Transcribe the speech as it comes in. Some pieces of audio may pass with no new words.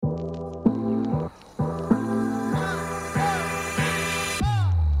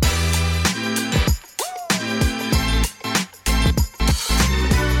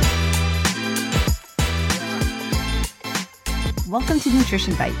Welcome to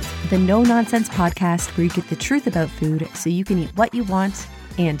Nutrition Bites, the no-nonsense podcast where you get the truth about food so you can eat what you want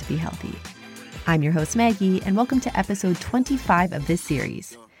and be healthy. I'm your host, Maggie, and welcome to episode 25 of this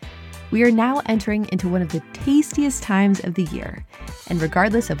series. We are now entering into one of the tastiest times of the year, and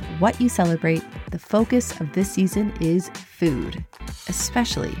regardless of what you celebrate, the focus of this season is food,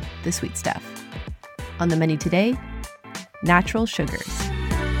 especially the sweet stuff. On the menu today, natural sugars.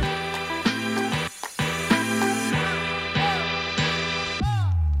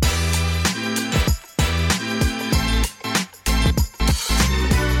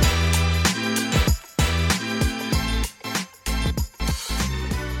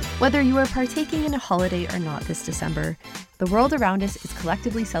 Whether you are partaking in a holiday or not this December, the world around us is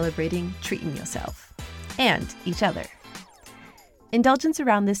collectively celebrating treating yourself and each other. Indulgence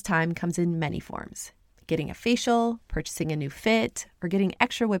around this time comes in many forms: getting a facial, purchasing a new fit, or getting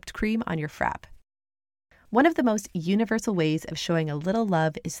extra whipped cream on your frap. One of the most universal ways of showing a little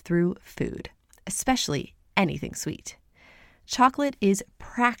love is through food, especially anything sweet. Chocolate is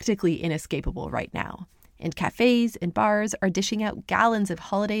practically inescapable right now, and cafes and bars are dishing out gallons of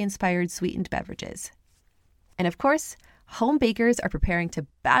holiday-inspired sweetened beverages. And of course, home bakers are preparing to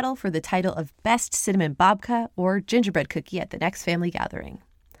battle for the title of Best Cinnamon Babka or Gingerbread Cookie at the next family gathering.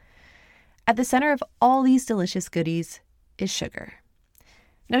 At the center of all these delicious goodies is sugar.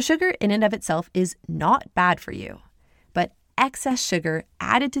 Now, sugar in and of itself is not bad for you, but excess sugar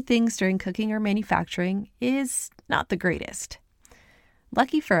added to things during cooking or manufacturing is not the greatest.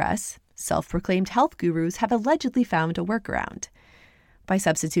 Lucky for us, self-proclaimed health gurus have allegedly found a workaround. By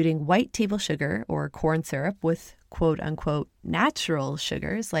substituting white table sugar or corn syrup with quote-unquote natural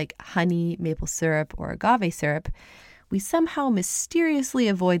sugars like honey, maple syrup, or agave syrup, we somehow mysteriously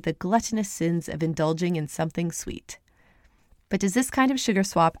avoid the gluttonous sins of indulging in something sweet. But does this kind of sugar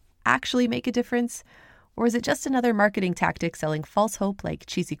swap actually make a difference? Or is it just another marketing tactic selling false hope like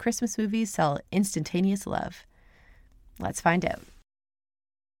cheesy Christmas movies sell instantaneous love? Let's find out.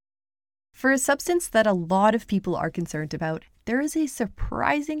 For a substance that a lot of people are concerned about, there is a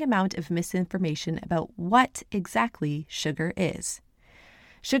surprising amount of misinformation about what exactly sugar is.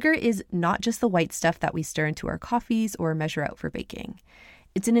 Sugar is not just the white stuff that we stir into our coffees or measure out for baking.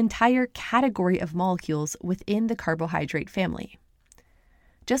 It's an entire category of molecules within the carbohydrate family.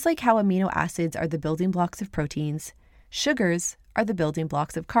 Just like how amino acids are the building blocks of proteins, sugars are the building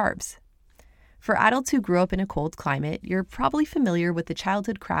blocks of carbs. For adults who grew up in a cold climate, you're probably familiar with the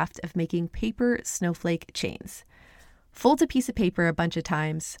childhood craft of making paper snowflake chains. Fold a piece of paper a bunch of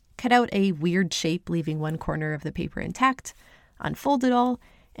times, cut out a weird shape leaving one corner of the paper intact, unfold it all,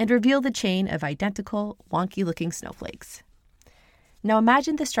 and reveal the chain of identical, wonky-looking snowflakes. Now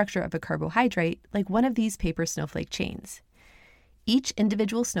imagine the structure of a carbohydrate like one of these paper snowflake chains. Each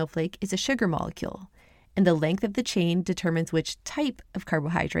individual snowflake is a sugar molecule, and the length of the chain determines which type of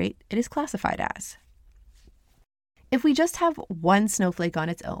carbohydrate it is classified as. If we just have one snowflake on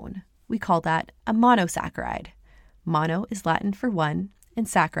its own, we call that a monosaccharide. Mono is Latin for one, and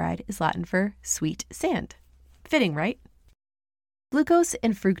saccharide is Latin for sweet sand. Fitting, right? Glucose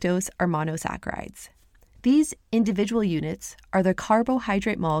and fructose are monosaccharides. These individual units are the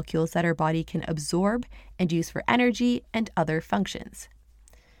carbohydrate molecules that our body can absorb and use for energy and other functions.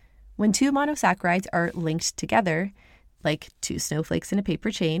 When two monosaccharides are linked together, like two snowflakes in a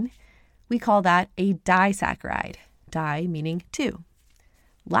paper chain, we call that a disaccharide, di meaning two.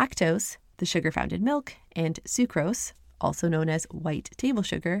 Lactose, the sugar found in milk, and sucrose, also known as white table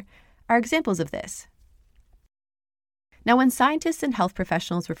sugar, are examples of this. Now, when scientists and health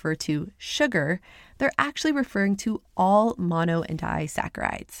professionals refer to sugar, they're actually referring to all mono and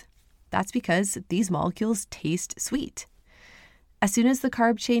disaccharides. That's because these molecules taste sweet. As soon as the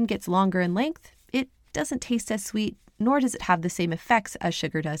carb chain gets longer in length, it doesn't taste as sweet, nor does it have the same effects as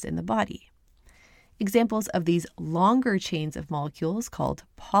sugar does in the body. Examples of these longer chains of molecules, called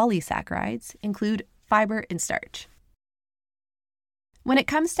polysaccharides, include fiber and starch. When it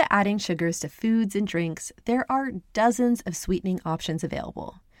comes to adding sugars to foods and drinks, there are dozens of sweetening options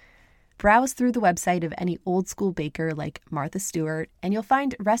available. Browse through the website of any old-school baker like Martha Stewart, and you'll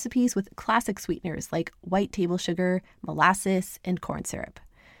find recipes with classic sweeteners like white table sugar, molasses, and corn syrup.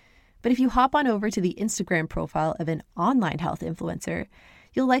 But if you hop on over to the Instagram profile of an online health influencer,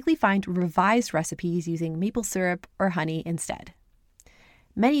 you'll likely find revised recipes using maple syrup or honey instead.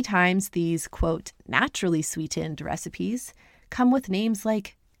 Many times, these, quote, naturally sweetened recipes come with names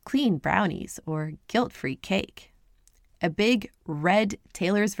like clean brownies or guilt-free cake. A big red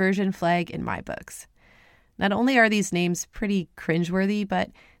Taylor's version flag in my books. Not only are these names pretty cringeworthy, but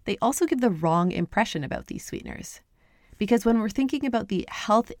they also give the wrong impression about these sweeteners. Because when we're thinking about the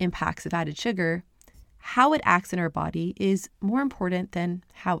health impacts of added sugar, how it acts in our body is more important than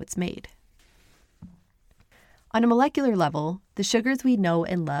how it's made. On a molecular level, the sugars we know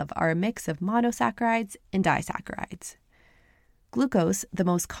and love are a mix of monosaccharides and disaccharides. Glucose, the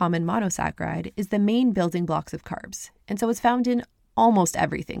most common monosaccharide, is the main building blocks of carbs, and so it's found in almost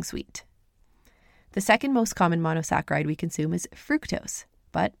everything sweet. The second most common monosaccharide we consume is fructose,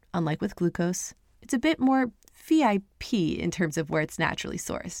 but unlike with glucose, it's a bit more VIP in terms of where it's naturally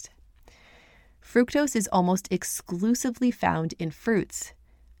sourced. Fructose is almost exclusively found in fruits,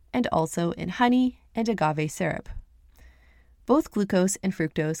 and also in honey and agave syrup. Both glucose and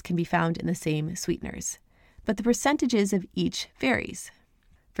fructose can be found in the same sweeteners, but the percentages of each varies.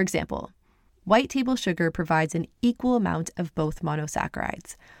 For example, white table sugar provides an equal amount of both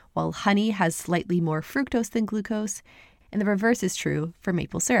monosaccharides, while honey has slightly more fructose than glucose, and the reverse is true for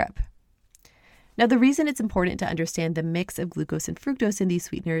maple syrup. Now, the reason it's important to understand the mix of glucose and fructose in these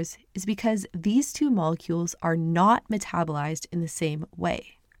sweeteners is because these two molecules are not metabolized in the same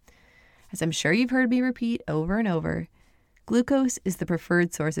way. As I'm sure you've heard me repeat over and over, glucose is the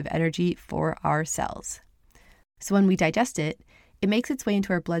preferred source of energy for our cells. So when we digest it, it makes its way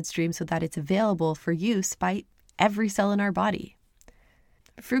into our bloodstream so that it's available for use by every cell in our body.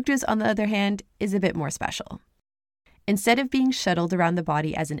 Fructose, on the other hand, is a bit more special. Instead of being shuttled around the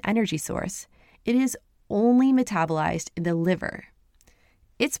body as an energy source, it is only metabolized in the liver.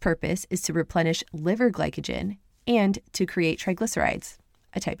 Its purpose is to replenish liver glycogen and to create triglycerides,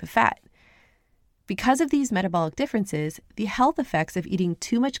 a type of fat. Because of these metabolic differences, the health effects of eating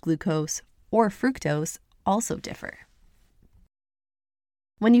too much glucose or fructose also differ.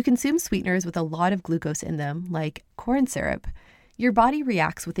 When you consume sweeteners with a lot of glucose in them, like corn syrup, your body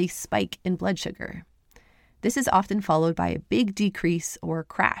reacts with a spike in blood sugar. This is often followed by a big decrease or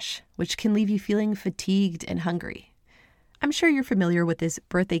crash, which can leave you feeling fatigued and hungry. I'm sure you're familiar with this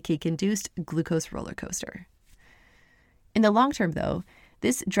birthday cake-induced glucose roller coaster. In the long term, though,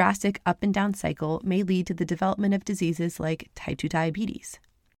 this drastic up and down cycle may lead to the development of diseases like type 2 diabetes.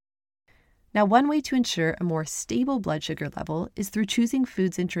 Now, one way to ensure a more stable blood sugar level is through choosing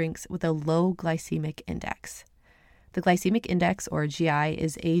foods and drinks with a low glycemic index. The glycemic index, or GI,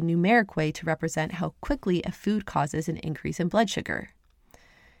 is a numeric way to represent how quickly a food causes an increase in blood sugar.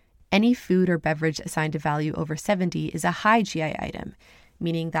 Any food or beverage assigned a value over 70 is a high GI item,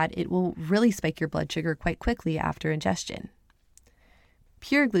 meaning that it will really spike your blood sugar quite quickly after ingestion.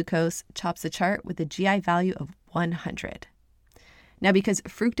 Pure glucose tops the chart with a GI value of 100. Now, because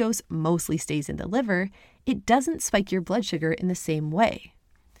fructose mostly stays in the liver, it doesn't spike your blood sugar in the same way.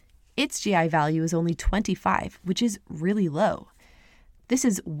 Its GI value is only 25, which is really low. This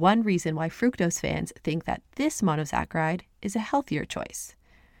is one reason why fructose fans think that this monosaccharide is a healthier choice.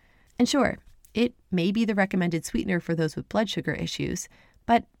 And sure, it may be the recommended sweetener for those with blood sugar issues,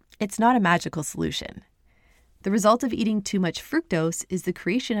 but it's not a magical solution. The result of eating too much fructose is the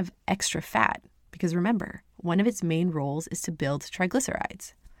creation of extra fat, because remember, one of its main roles is to build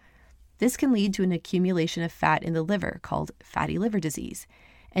triglycerides. This can lead to an accumulation of fat in the liver called fatty liver disease,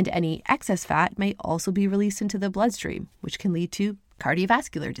 and any excess fat may also be released into the bloodstream, which can lead to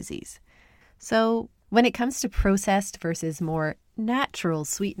cardiovascular disease. So when it comes to processed versus more natural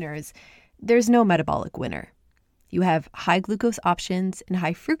sweeteners, there's no metabolic winner. You have high glucose options and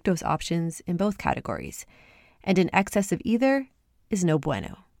high fructose options in both categories, and an excess of either is no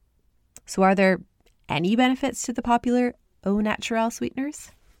bueno. So are there any benefits to the popular au naturel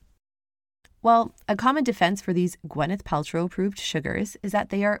sweeteners? Well, a common defense for these Gwyneth Paltrow-approved sugars is that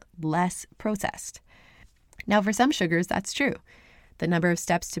they are less processed. Now, for some sugars, that's true. The number of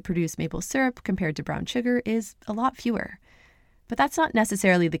steps to produce maple syrup compared to brown sugar is a lot fewer. But that's not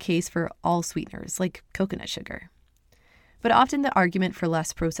necessarily the case for all sweeteners, like coconut sugar. But often the argument for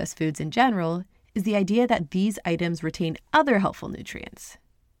less processed foods in general is the idea that these items retain other helpful nutrients.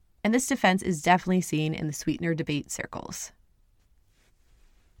 And this defense is definitely seen in the sweetener debate circles.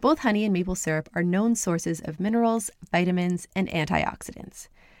 Both honey and maple syrup are known sources of minerals, vitamins, and antioxidants.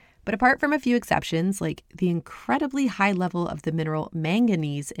 But apart from a few exceptions, like the incredibly high level of the mineral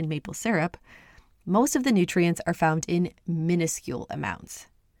manganese in maple syrup, most of the nutrients are found in minuscule amounts.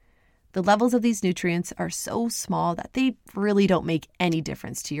 The levels of these nutrients are so small that they really don't make any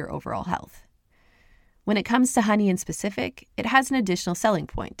difference to your overall health. When it comes to honey in specific, it has an additional selling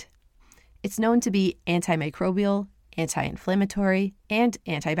point. It's known to be antimicrobial, anti-inflammatory, and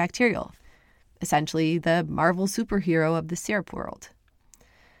antibacterial, essentially the Marvel superhero of the syrup world.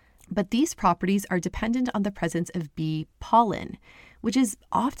 But these properties are dependent on the presence of bee pollen, which is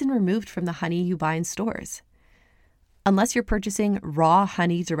often removed from the honey you buy in stores. Unless you're purchasing raw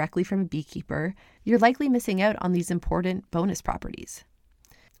honey directly from a beekeeper, you're likely missing out on these important bonus properties.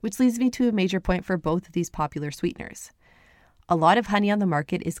 which leads me to a major point for both of these popular sweeteners. A lot of honey on the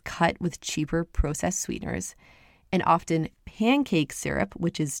market is cut with cheaper processed sweeteners, and often pancake syrup,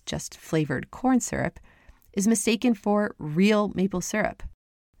 which is just flavored corn syrup, is mistaken for real maple syrup,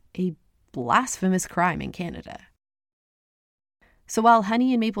 a blasphemous crime in Canada. So while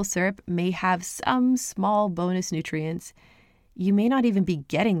honey and maple syrup may have some small bonus nutrients, you may not even be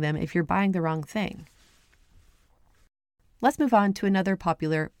getting them if you're buying the wrong thing. Let's move on to another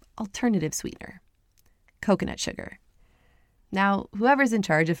popular alternative sweetener, coconut sugar. Now, whoever's in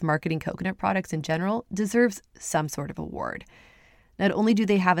charge of marketing coconut products in general deserves some sort of award. Not only do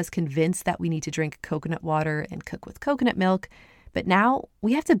they have us convinced that we need to drink coconut water and cook with coconut milk, but now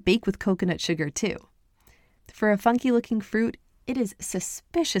we have to bake with coconut sugar too. For a funky-looking fruit, it is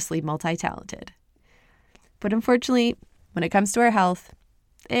suspiciously multi-talented. But unfortunately, when it comes to our health,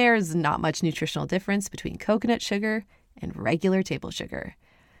 there's not much nutritional difference between coconut sugar and regular table sugar.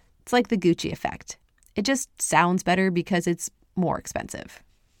 It's like the Gucci effect. It just sounds better because it's more expensive.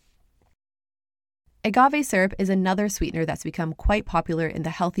 Agave syrup is another sweetener that's become quite popular in the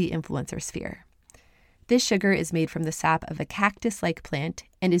healthy influencer sphere. This sugar is made from the sap of a cactus-like plant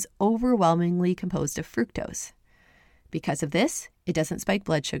and is overwhelmingly composed of fructose. Because of this, it doesn't spike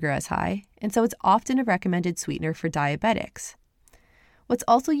blood sugar as high, and so it's often a recommended sweetener for diabetics. What's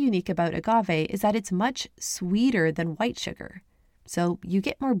also unique about agave is that it's much sweeter than white sugar, so you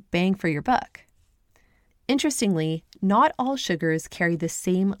get more bang for your buck. Interestingly, not all sugars carry the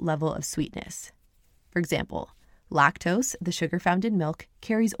same level of sweetness. For example, lactose, the sugar found in milk,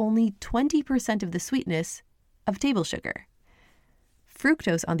 carries only 20% of the sweetness of table sugar.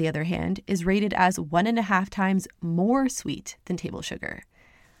 Fructose, on the other hand, is rated as 1.5 times more sweet than table sugar.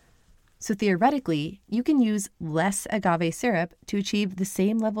 So theoretically, you can use less agave syrup to achieve the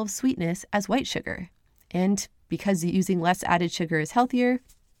same level of sweetness as white sugar. And because using less added sugar is healthier,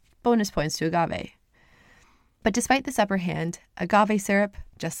 bonus points to agave. But despite this upper hand, agave syrup,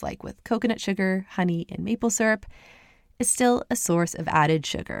 just like with coconut sugar, honey, and maple syrup, is still a source of added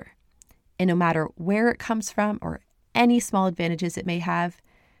sugar. And no matter where it comes from or any small advantages it may have,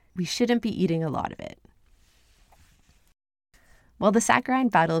 we shouldn't be eating a lot of it. While the saccharine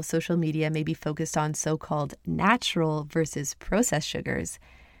battle of social media may be focused on so-called natural versus processed sugars,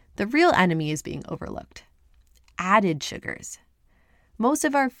 the real enemy is being overlooked: added sugars. Most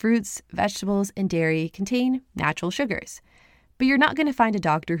of our fruits, vegetables, and dairy contain natural sugars, but you're not going to find a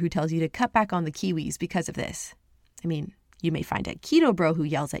doctor who tells you to cut back on the kiwis because of this. I mean, you may find a keto bro who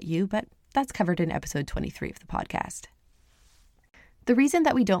yells at you, but that's covered in episode 23 of the podcast. The reason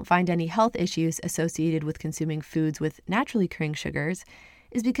that we don't find any health issues associated with consuming foods with naturally occurring sugars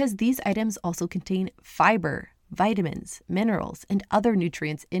is because these items also contain fiber, vitamins, minerals, and other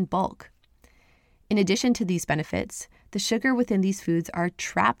nutrients in bulk. In addition to these benefits, the sugar within these foods are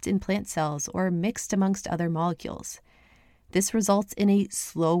trapped in plant cells or mixed amongst other molecules. This results in a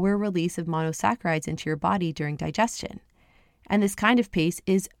slower release of monosaccharides into your body during digestion, and this kind of pace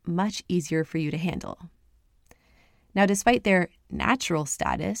is much easier for you to handle. Now, despite their natural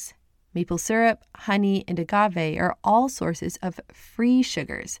status, maple syrup, honey, and agave are all sources of free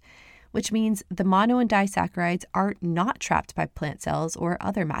sugars, which means the mono and disaccharides are not trapped by plant cells or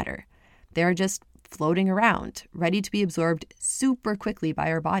other matter. They are just floating around, ready to be absorbed super quickly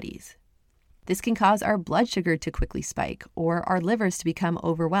by our bodies. This can cause our blood sugar to quickly spike or our livers to become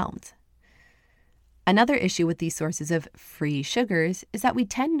overwhelmed. Another issue with these sources of free sugars is that we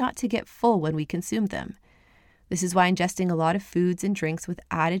tend not to get full when we consume them. This is why ingesting a lot of foods and drinks with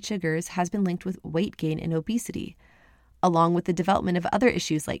added sugars has been linked with weight gain and obesity, along with the development of other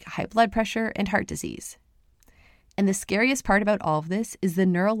issues like high blood pressure and heart disease. And the scariest part about all of this is the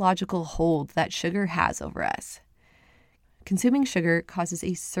neurological hold that sugar has over us. Consuming sugar causes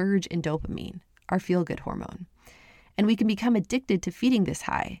a surge in dopamine, our feel-good hormone, and we can become addicted to feeding this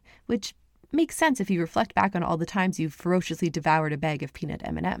high, which makes sense if you reflect back on all the times you've ferociously devoured a bag of peanut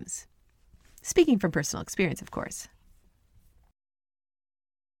M&Ms. Speaking from personal experience, of course.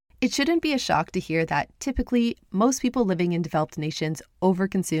 It shouldn't be a shock to hear that typically most people living in developed nations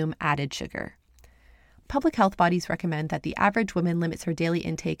overconsume added sugar. Public health bodies recommend that the average woman limits her daily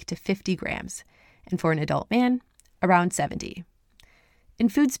intake to 50 grams, and for an adult man, around 70. In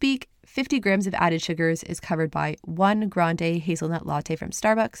food speak, 50 grams of added sugars is covered by 1 grande hazelnut latte from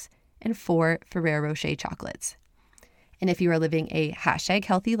Starbucks and 4 Ferrero Rocher chocolates. And if you are living a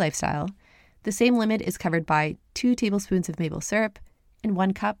 #healthy lifestyle, the same limit is covered by 2 tablespoons of maple syrup and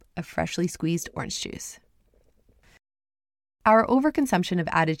 1 cup of freshly squeezed orange juice. Our overconsumption of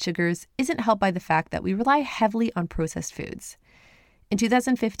added sugars isn't helped by the fact that we rely heavily on processed foods. In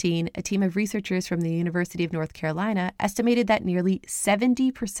 2015, a team of researchers from the University of North Carolina estimated that nearly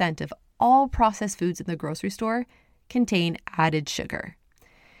 70% of all processed foods in the grocery store contain added sugar.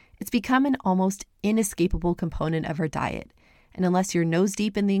 It's become an almost inescapable component of our diet, and unless you're nose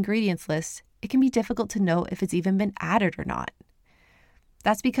deep in the ingredients list, it can be difficult to know if it's even been added or not.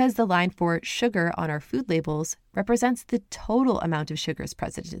 That's because the line for sugar on our food labels represents the total amount of sugars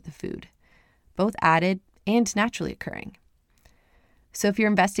present in the food, both added and naturally occurring. So if you're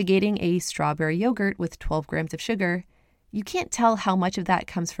investigating a strawberry yogurt with 12 grams of sugar, you can't tell how much of that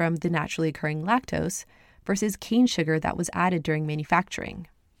comes from the naturally occurring lactose versus cane sugar that was added during manufacturing.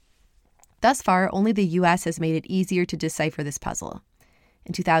 Thus far, only the US has made it easier to decipher this puzzle.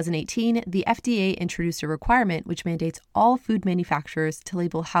 In 2018, the FDA introduced a requirement which mandates all food manufacturers to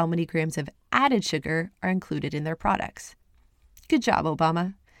label how many grams of added sugar are included in their products. Good job,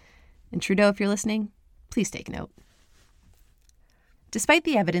 Obama. And Trudeau, if you're listening, please take note. Despite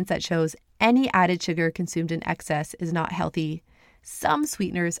the evidence that shows any added sugar consumed in excess is not healthy, some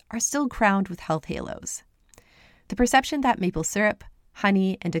sweeteners are still crowned with health halos. The perception that maple syrup,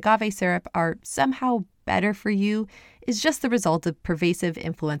 honey, and agave syrup are somehow better for you is just the result of pervasive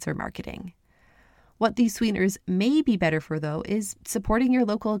influencer marketing. What these sweeteners may be better for, though, is supporting your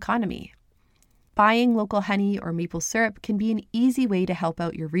local economy. Buying local honey or maple syrup can be an easy way to help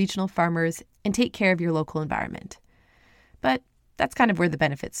out your regional farmers and take care of your local environment. But that's kind of where the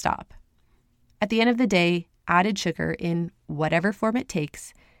benefits stop. At the end of the day, added sugar in whatever form it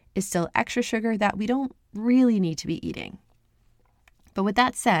takes is still extra sugar that we don't really need to be eating. But with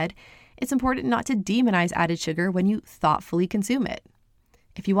that said, it's important not to demonize added sugar when you thoughtfully consume it.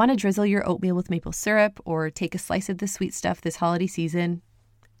 If you want to drizzle your oatmeal with maple syrup or take a slice of the sweet stuff this holiday season,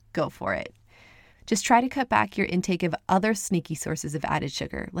 go for it. Just try to cut back your intake of other sneaky sources of added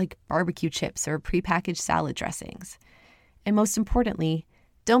sugar, like barbecue chips or prepackaged salad dressings. And most importantly,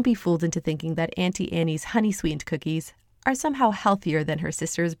 don't be fooled into thinking that Auntie Annie's honey-sweetened cookies are somehow healthier than her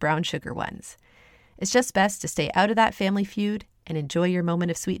sister's brown sugar ones. It's just best to stay out of that family feud and enjoy your moment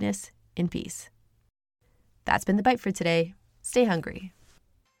of sweetness in peace. That's been The Bite for today. Stay hungry.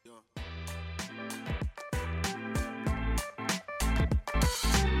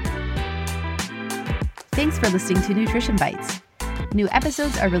 Thanks for listening to Nutrition Bites. New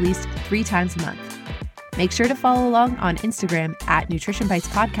episodes are released 3 times a month. Make sure to follow along on Instagram at Nutrition Bites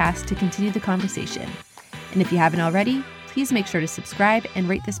Podcast to continue the conversation. And if you haven't already, please make sure to subscribe and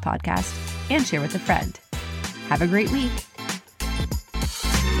rate this podcast and share with a friend. Have a great week.